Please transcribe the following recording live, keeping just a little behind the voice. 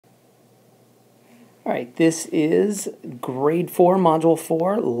All right, this is grade 4, module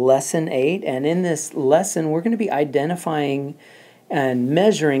 4, lesson 8, and in this lesson we're going to be identifying and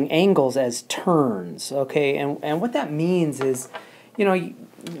measuring angles as turns, okay? And what that means is,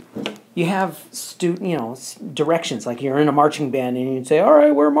 you have directions, like you're in a marching band and you'd say, all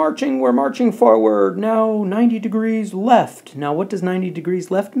right, we're marching forward, now 90 degrees left. Now what does 90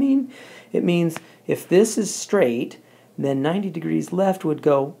 degrees left mean? It means if this is straight, then 90 degrees left would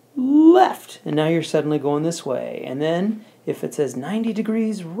go left, and now you're suddenly going this way. And then if it says 90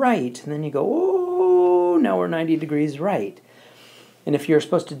 degrees right, and then you go, oh, now we're 90 degrees right. And if you're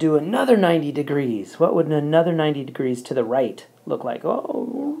supposed to do another 90 degrees, what would another 90 degrees to the right look like?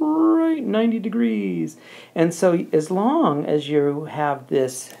 Oh, right, 90 degrees. And so as long as you have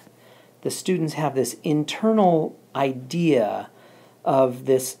this, the students have this internal idea of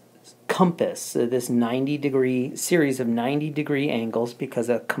this compass, this 90-degree series of 90-degree angles, because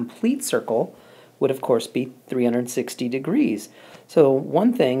a complete circle would of course be 360 degrees. So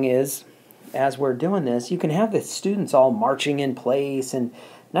one thing is, as we're doing this, you can have the students all marching in place and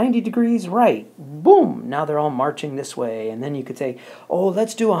 90 degrees right, boom, now they're all marching this way. And then you could say, oh,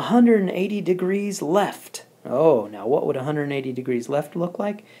 let's do 180 degrees left. Oh, now what would 180 degrees left look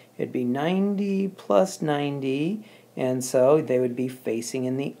like? It'd be 90 plus 90, and so they would be facing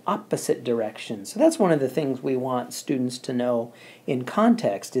in the opposite direction. So that's one of the things we want students to know in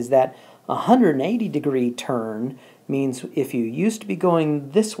context, is that a 180 degree turn means if you used to be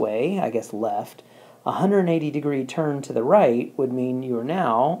going this way, I guess left, a 180 degree turn to the right would mean you are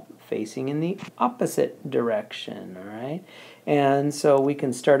now facing in the opposite direction, all right? And so we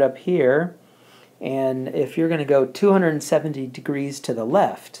can start up here, and if you're going to go 270 degrees to the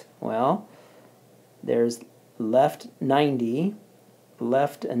left, well, there's left 90,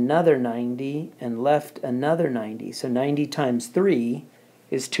 left another 90, and left another 90. So 90 times 3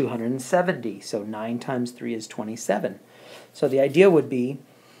 is 270. So 9 times 3 is 27. So the idea would be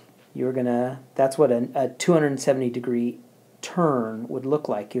that's what a 270 degree turn would look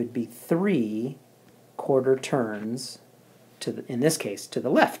like. It would be 3 quarter turns, in this case, to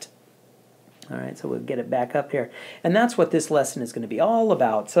the left. All right, so we'll get it back up here. And that's what this lesson is going to be all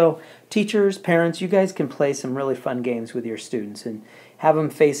about. So teachers, parents, you guys can play some really fun games with your students and have them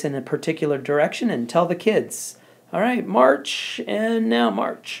face in a particular direction and tell the kids, all right, march, and now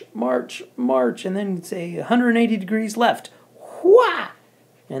march, march, march, and then say 180 degrees left. Wah!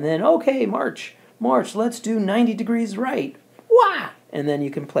 And then, okay, march, march, let's do 90 degrees right. Wah! And then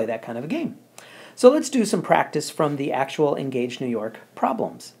you can play that kind of a game. So let's do some practice from the actual EngageNY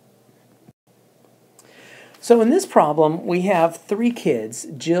problems. So in this problem, we have 3 kids,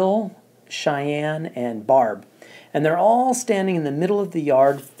 Jill, Cheyenne, and Barb. And they're all standing in the middle of the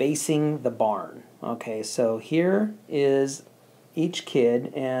yard facing the barn. Okay, so here is each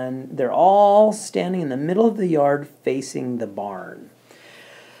kid, and they're all standing in the middle of the yard facing the barn.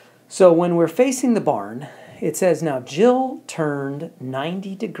 So when we're facing the barn, it says, now Jill turned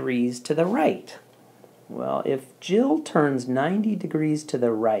 90 degrees to the right. Well, if Jill turns 90 degrees to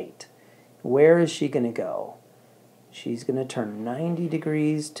the right, where is she going to go? She's going to turn 90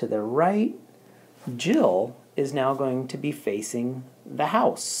 degrees to the right. Jill is now going to be facing the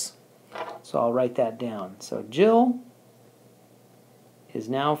house. So I'll write that down. So Jill is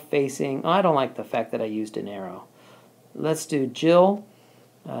now facing, I don't like the fact that I used an arrow. Let's do Jill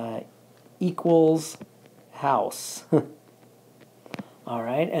equals house. All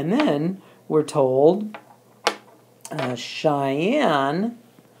right, and then we're told Cheyenne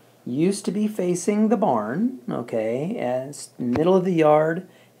used to be facing the barn, okay, as middle of the yard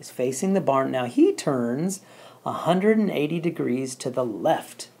is facing the barn. Now he turns 180 degrees to the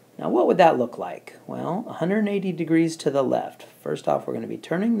left. Now what would that look like? Well, 180 degrees to the left. First off, we're going to be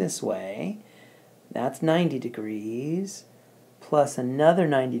turning this way. That's 90 degrees, plus another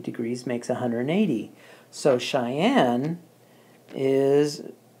 90 degrees makes 180. So Cheyenne is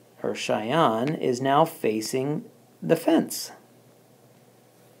now facing the fence.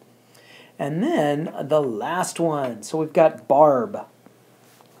 And then the last one. So we've got Barb.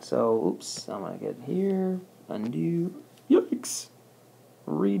 So, oops, I'm going to get here, undo, yikes,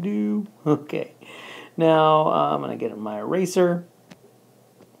 redo. Okay. Now I'm going to get my eraser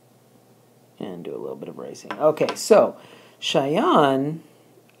and do a little bit of erasing. Okay, so Cheyenne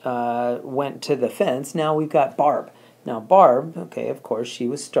went to the fence. Now we've got Barb. Now Barb, okay, of course, she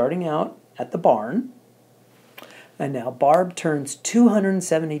was starting out at the barn. And now Barb turns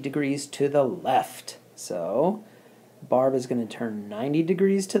 270 degrees to the left. So Barb is going to turn 90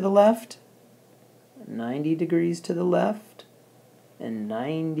 degrees to the left, 90 degrees to the left, and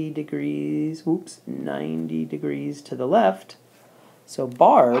 90 degrees to the left. So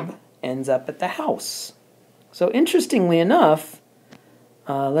Barb ends up at the house. So interestingly enough,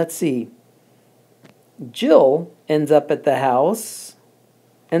 let's see, Jill ends up at the house,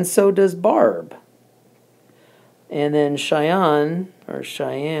 and so does Barb. And then Cheyenne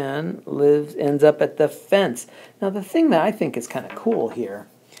ends up at the fence. Now the thing that I think is kind of cool here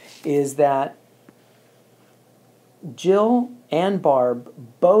is that Jill and Barb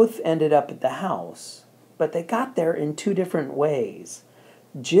both ended up at the house, but they got there in two different ways.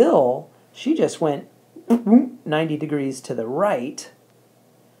 Jill, she just went 90 degrees to the right,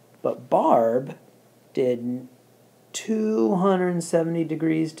 but Barb did 270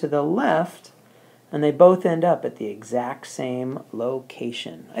 degrees to the left, and they both end up at the exact same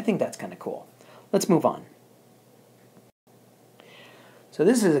location. I think that's kind of cool. Let's move on. So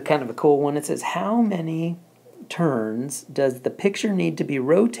this is a kind of a cool one. It says, how many turns does the picture need to be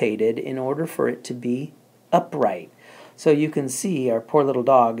rotated in order for it to be upright? So you can see our poor little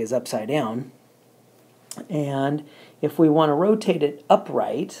dog is upside down. And if we want to rotate it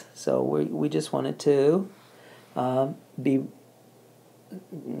upright, so we just want it to be,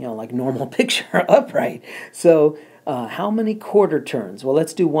 like normal picture, upright. So how many quarter turns? Well,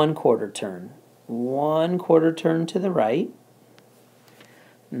 let's do 1 quarter turn. 1 quarter turn to the right.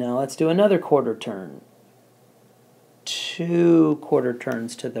 Now let's do another quarter turn. 2 quarter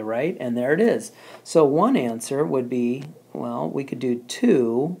turns to the right, and there it is. So one answer would be, well, we could do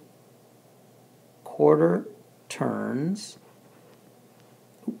 2 quarter turns,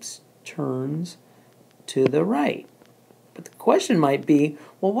 turns to the right. But the question might be,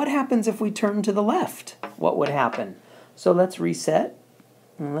 well, what happens if we turn to the left? What would happen? So let's reset,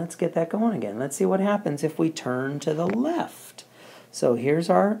 and let's get that going again. Let's see what happens if we turn to the left. So here's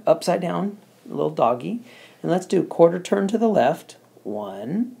our upside down little doggy, and let's do quarter turn to the left,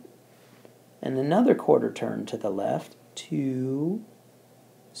 1, and another quarter turn to the left, 2.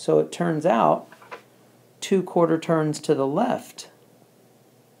 So it turns out 2 quarter turns to the left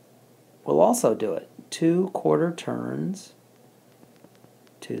will also do it. 2 quarter turns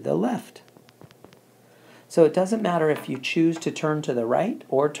to the left. So it doesn't matter if you choose to turn to the right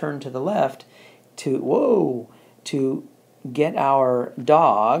or turn to the left to get our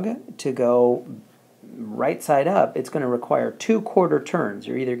dog to go right side up. It's going to require 2 quarter turns.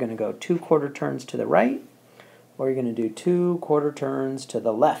 You're either going to go 2 quarter turns to the right or you're going to do 2 quarter turns to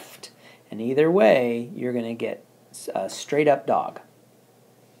the left. And either way, you're going to get a straight up dog.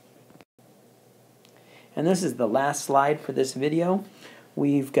 And this is the last slide for this video.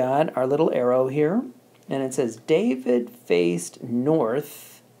 We've got our little arrow here, and it says David faced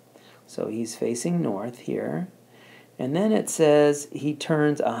north. So he's facing north here. And then it says he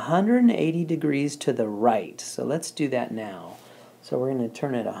turns 180 degrees to the right. So let's do that now. So we're going to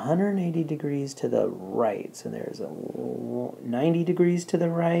turn it 180 degrees to the right. So there's a 90 degrees to the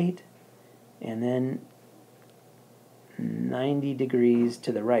right, and then 90 degrees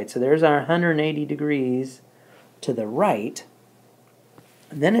to the right. So there's our 180 degrees to the right.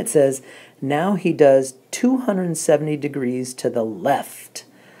 And then it says now he does 270 degrees to the left.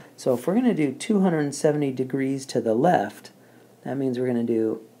 So if we're going to do 270 degrees to the left, that means we're going to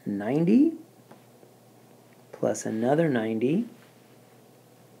do 90 plus another 90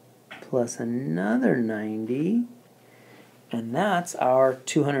 plus another 90, and that's our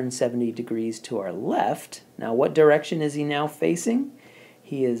 270 degrees to our left. Now what direction is he now facing?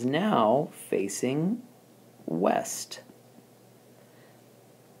 He is now facing west.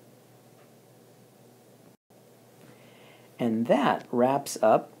 And that wraps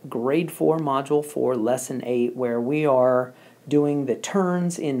up Grade 4, Module 4, Lesson 8, where we are doing the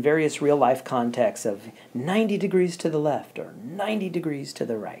turns in various real-life contexts of 90 degrees to the left or 90 degrees to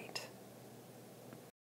the right.